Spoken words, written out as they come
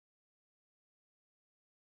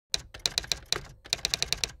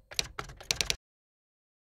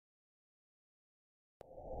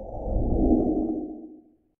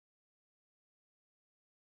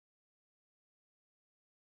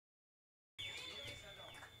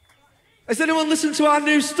Has anyone listened to our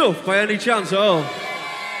new stuff by any chance? Oh,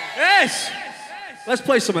 yes! Let's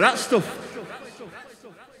play some of that stuff.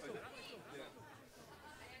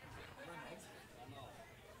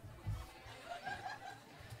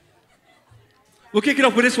 We'll kick it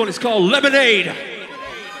off with this one. It's called Lemonade.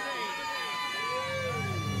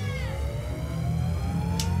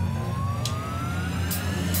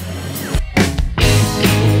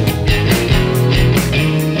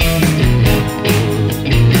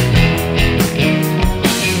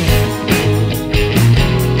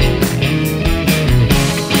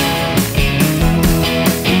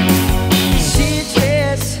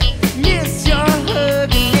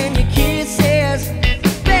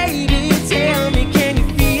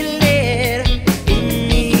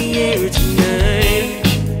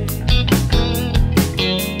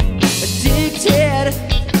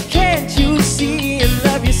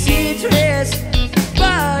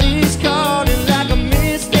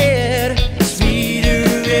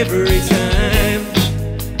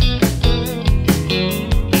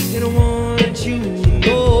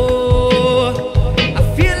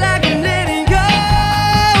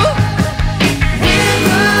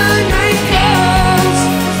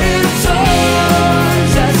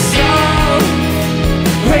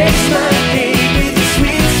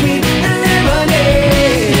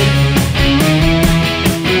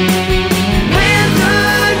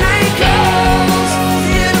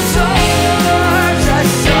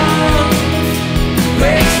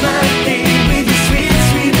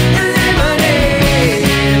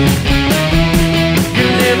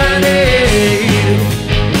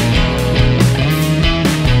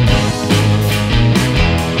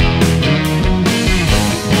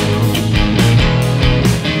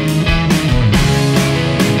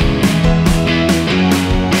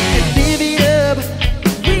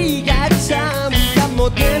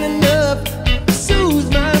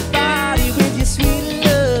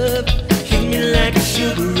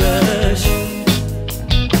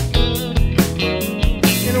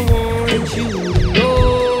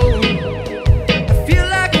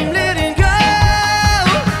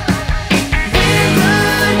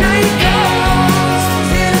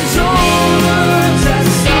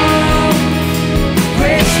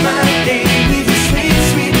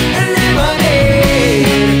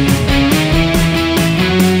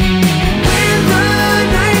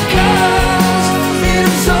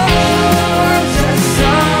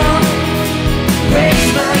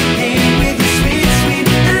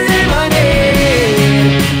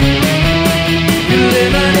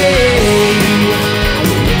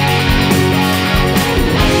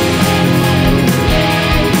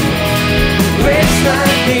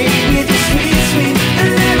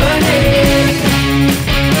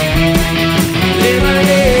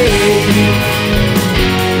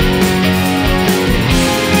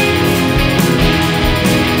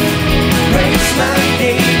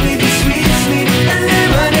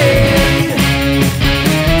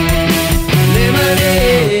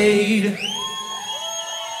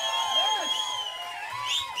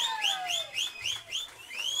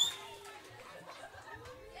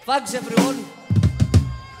 Thanks, everyone.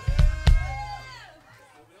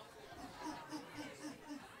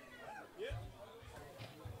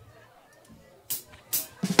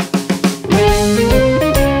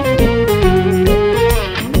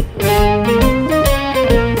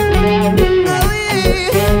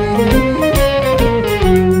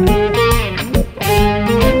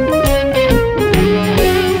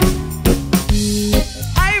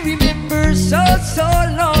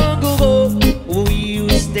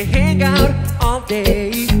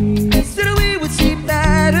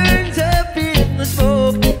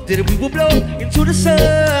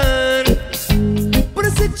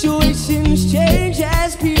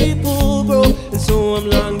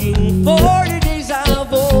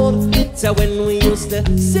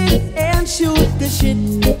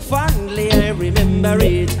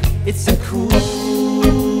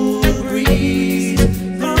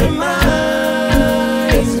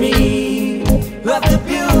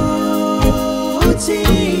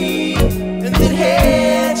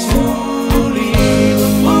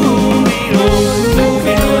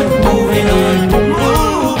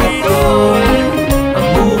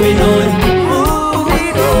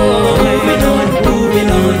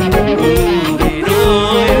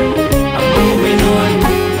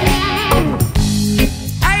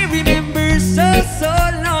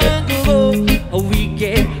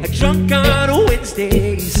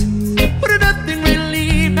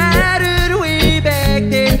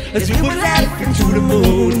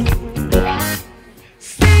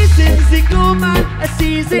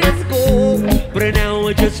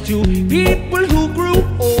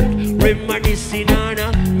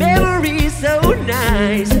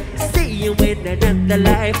 the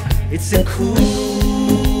life. It's a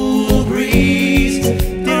cool breeze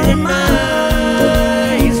that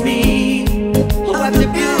reminds me of the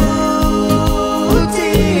beauty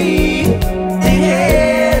they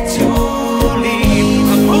had to leave.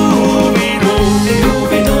 I'm moving on,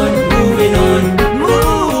 moving on, moving on,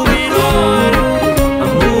 moving on.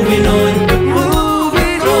 I'm moving on,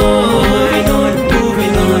 moving on, moving on,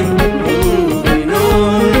 moving on.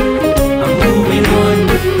 I'm moving on,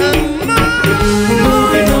 moving on,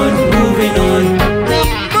 moving on, moving on.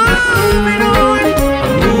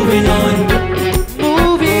 I'm moving on,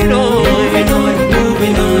 moving on, moving on,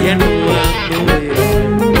 moving on. You know I'm moving on.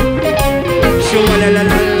 Show la la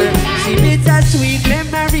la la. She bittersweet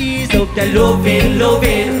memories of the loving,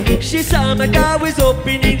 loving. She saw my door was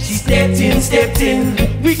opening. She stepped in, stepped in.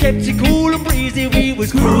 We kept it cool and breezy. We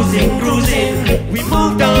was cruising, cruising. We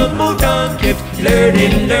moved on, kept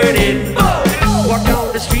learning, learning. Oh! Walk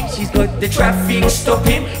down the street, she's got the traffic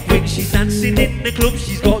stopping. When she's dancing in the club,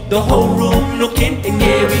 she's got the whole room looking. And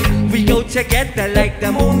yeah, we go together like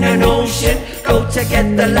the moon and ocean. Go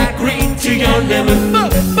together like green to your lemon.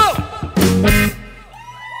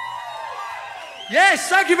 Yes,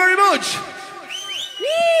 thank you very much.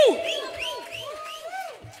 Woo!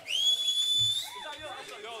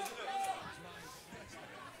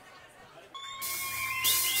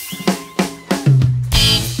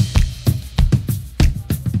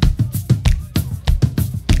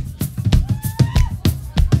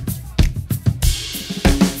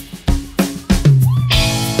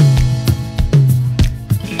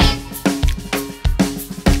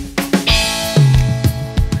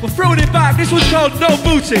 We're throwing it back. This one's called No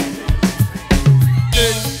Booty.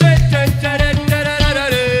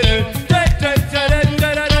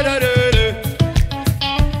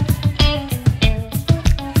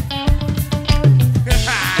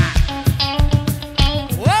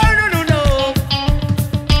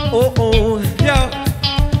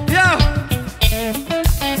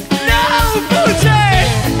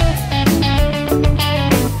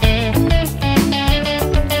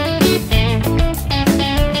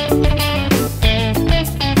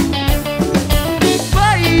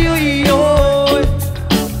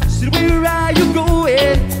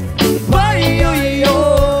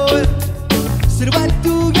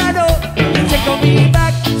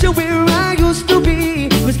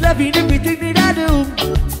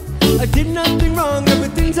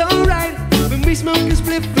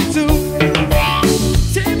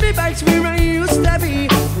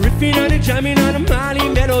 Jamming on a Mali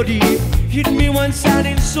melody. Hit me once and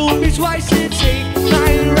insult me twice and take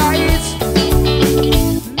my rights.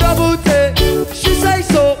 No booty, she say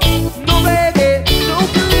so. No reggae, no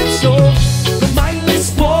calypso. The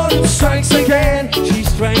mindless ball strikes again. She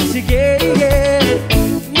strikes again.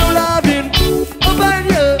 No loving, about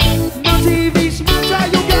you. No TV, smarter,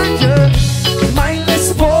 you got you. The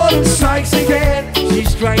mindless ball strikes again. She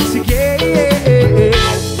strikes again.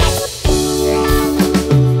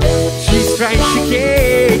 Strikes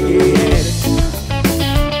again.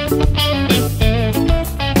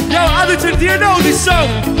 Yo, Atherton, do you know this song?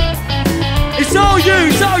 It's all you,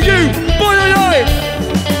 it's all you. Boy, oi, oi.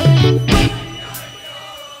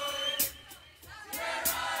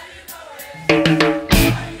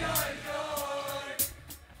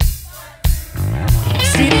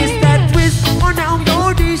 See this, that twist, or now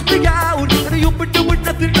your days big out. And you put doing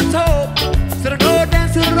nothing at all. So the no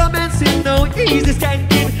dancing, romancing, no easy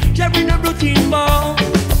skanking. Jerry no routine ball.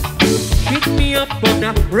 Hit me up on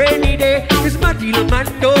a rainy day. Cause my dealer man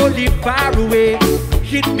don't live far away.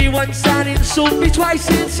 Hit me once and insult me twice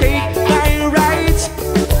and take my rights.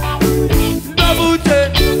 No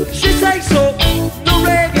booty, she say so. No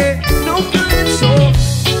reggae, no calypso.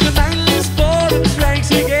 The mindless ball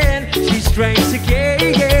strikes again. She strikes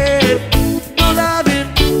again. No loving,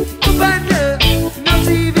 no banda, no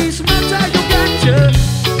TV, smarter, you got you.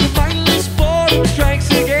 The mindless ball strikes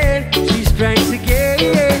again.